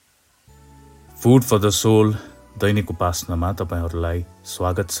Food for the sole दैनिक उपासनामा तपाईहरुलाई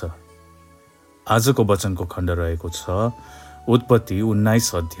स्वागत छ। आजको वचनको खण्ड रहेको छ उत्पत्ति 19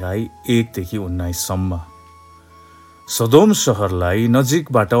 अध्याय 1 देखि 19 सम्म। सदोम शहरलाई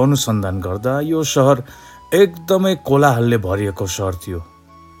नजिकबाट अनुसन्धान गर्दा यो शहर एकदमै कोलाहलले भरिएको शहर थियो।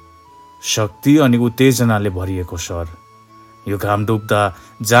 शक्ति अनि उत्तेजनाले भरिएको शहर। यो घाम डुब्दा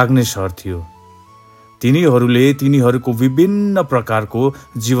जाग्ने शहर थियो। तिनीहरूले तिनीहरूको विभिन्न प्रकारको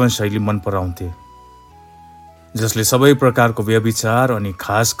जीवनशैली मन पराउँथे, जसले सबै प्रकारको व्यभिचार अनि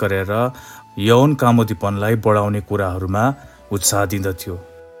खास गरेर यौन कामुदीपनलाई बढाउने कुराहरूमा उत्साह दिँदथ्यो।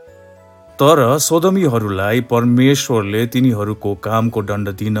 तर सोदोमीहरूलाई परमेश्वरले तिनीहरूको कामको दण्ड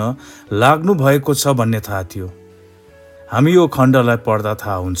दिन लाग्नु भएको छ भन्ने थाहा थियो। हामी यो खण्डलाई पढ्दा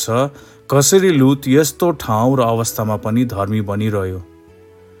थाहा हुन्छ कसरी लुत यस्तो ठाउँ र अवस्थामा पनि धर्मी बनिरह्यो।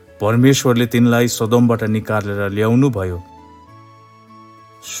 परमेश्वरले तिनलाई सोदोमबाट निकालेर ल्याउनु भयो।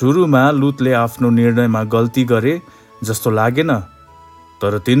 सुरुमा लुतले आफ्नो निर्णयमा गल्ती गरे जस्तो लागेन,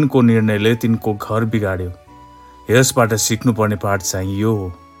 तर तिनको निर्णयले तिनको घर बिगाड्यो। यसबाट सिक्नुपर्ने पाठ चाहिँ यो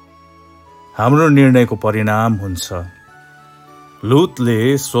हो, हाम्रो निर्णयको परिणाम हुन्छ। लुतले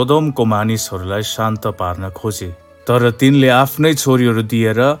सोदोमको मानिसहरूलाई शान्त पार्न खोजे, तर तिनले आफ्नै छोरीहरू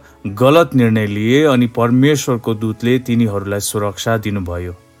दिएर गलत निर्णय लिए अनि परमेश्वरको दूतले तिनीहरूलाई सुरक्षा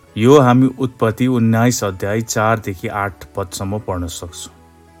दिनुभयो। यो हामी उत्पत्ति 19 अध्याय 4 देखि 8 पदसम्म पढ्न सक्छौं।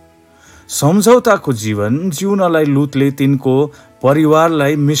 सम्झौताको जीवन जिउनलाई लुतले तिनको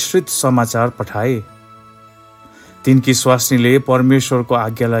परिवारलाई मिश्रित समाचार पठाए। तिनकी स्वास्नीले परमेश्वरको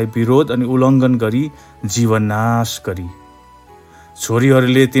आज्ञालाई विरोध अनि उल्लङ्घन गरी जीवन नाश गरी।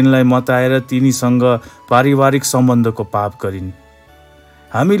 छोरीहरूले तिनलाई मताएर तिनीसँग पारिवारिक सम्बन्धको पाप गरिन्।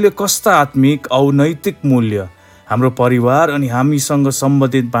 हामीले कस्ता आत्मिक औ नैतिक मूल्य हाम्रो परिवार अनि हामीसँग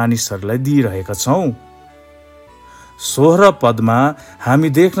सम्बन्धित मानिसहरूलाई दिइरहेका छौं। 16 पदमा हामी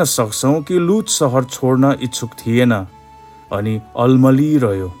देख्न सक्छौं कि लुत शहर छोड्न इच्छुक थिएन अनि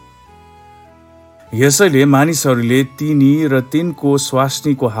अल्मलिरह्यो। यसैले मानिसहरूले तिनी र तिनको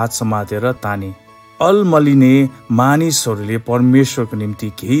स्वास्नीको हात समातेर ताने। अल्मलिने मानिसहरूले परमेश्वरको निम्ति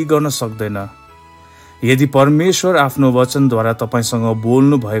केही गर्न सक्दैन। यदि परमेश्वर आफ्नो वचनद्वारा तपाईसँग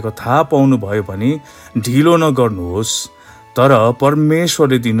बोल्नु भएको थाहा पाउनु भयो भने ढिलो नगर्नुहोस्, तर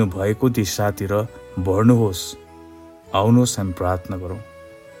परमेश्वरले दिनुभएको दिशातिर बढ्नुहोस्। आउनुहोस् हामी प्रार्थना गरौँ।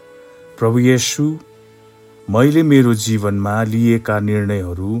 प्रभु येशू, मैले मेरो जीवनमा लिएका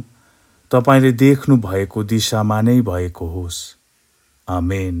निर्णयहरू तपाईले देख्नु भएको दिशामा नै भएको होस्।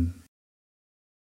 आमेन।